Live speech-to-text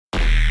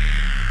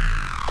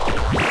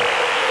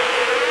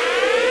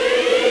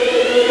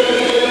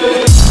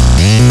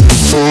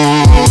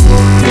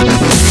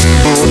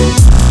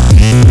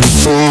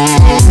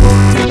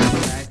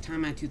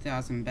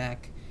2000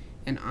 back,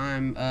 and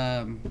I'm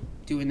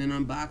doing an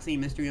unboxing,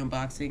 mystery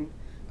unboxing.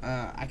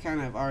 I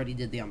kind of already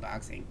did the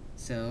unboxing,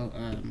 so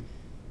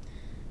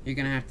you're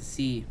gonna have to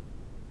see.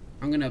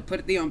 I'm gonna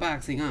put the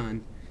unboxing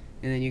on,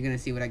 and then you're gonna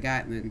see what I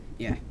got, and then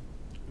yeah.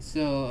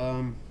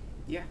 So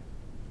yeah,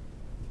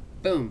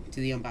 boom to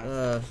the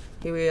unboxing.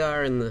 Here we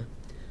are in the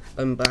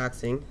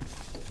unboxing,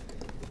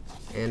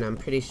 and I'm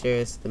pretty sure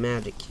it's the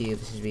Magic Cube.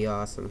 This should be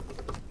awesome.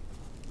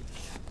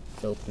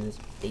 Let's open this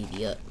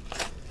baby up.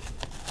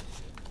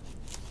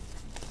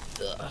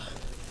 Ugh.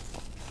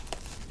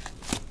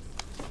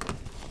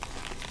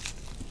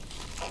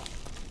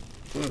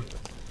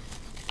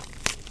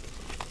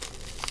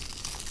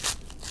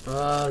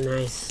 Oh,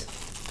 nice.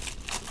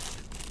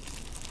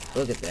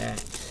 Look at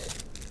that.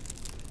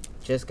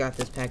 Just got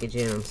this package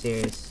in, I'm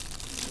serious.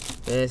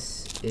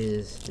 This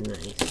is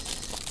nice.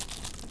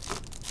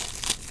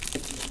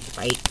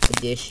 White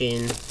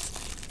edition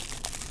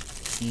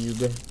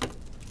cube.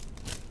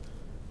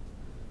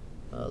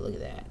 Oh, look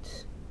at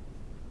that.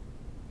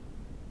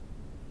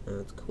 Oh,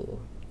 that's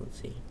cool.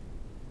 Let's see.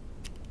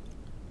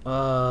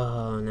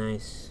 Oh,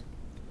 nice.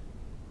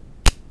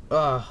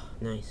 Oh,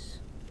 nice.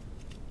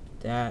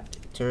 That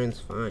turns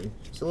fine.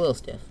 It's a little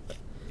stiff, but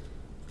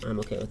I'm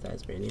okay with that.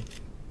 It's brand new.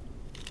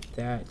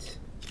 That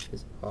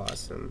is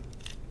awesome.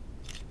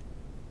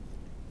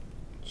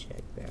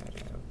 Check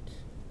that out.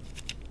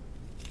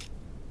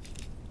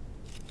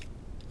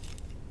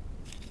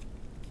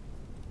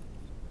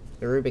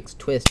 The Rubik's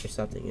Twist or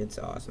something. It's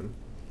awesome.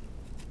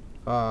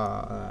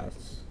 Oh,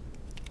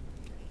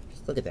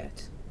 just look at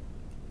that.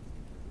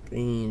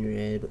 Green,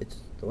 red. It's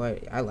the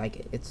white. I like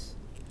it. It's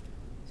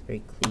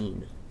very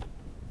clean.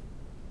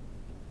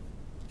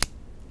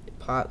 It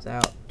pops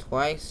out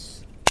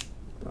twice.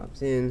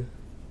 Pops in.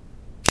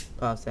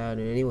 Pops out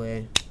in any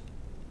way.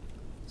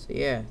 So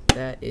yeah,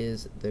 that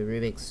is the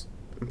Rubik's.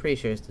 I'm pretty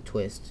sure it's the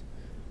Twist.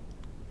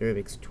 The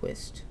Rubik's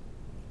Twist.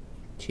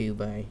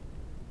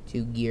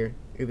 2x2 gear.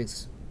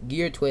 Rubik's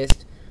Gear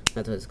Twist.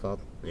 That's what it's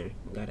called. There,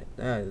 got it.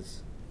 That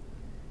is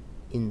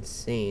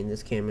insane.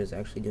 This camera is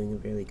actually doing a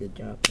really good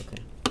job.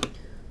 Okay.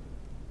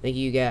 Thank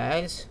you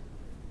guys.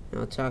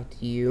 I'll talk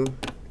to you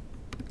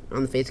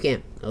on the face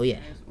cam. Oh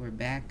yeah. We're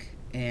back,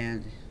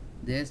 and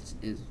this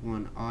is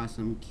one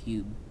awesome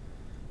cube.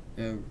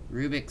 The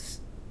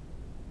Rubik's,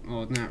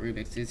 well, not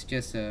Rubik's, it's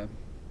just a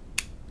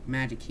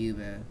Magic Cube,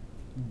 a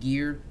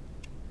Gear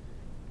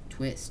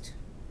Twist.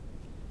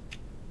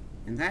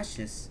 And that's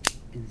just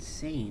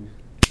insane.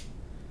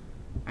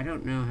 I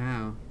don't know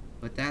how,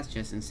 but that's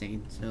just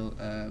insane. So,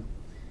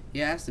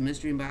 yeah, that's the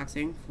mystery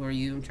unboxing for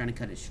you. I'm trying to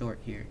cut it short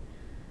here.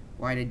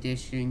 White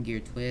edition,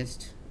 Gear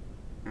Twist.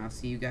 I'll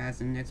see you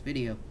guys in the next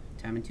video.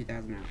 Time in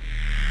 2000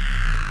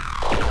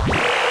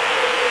 out.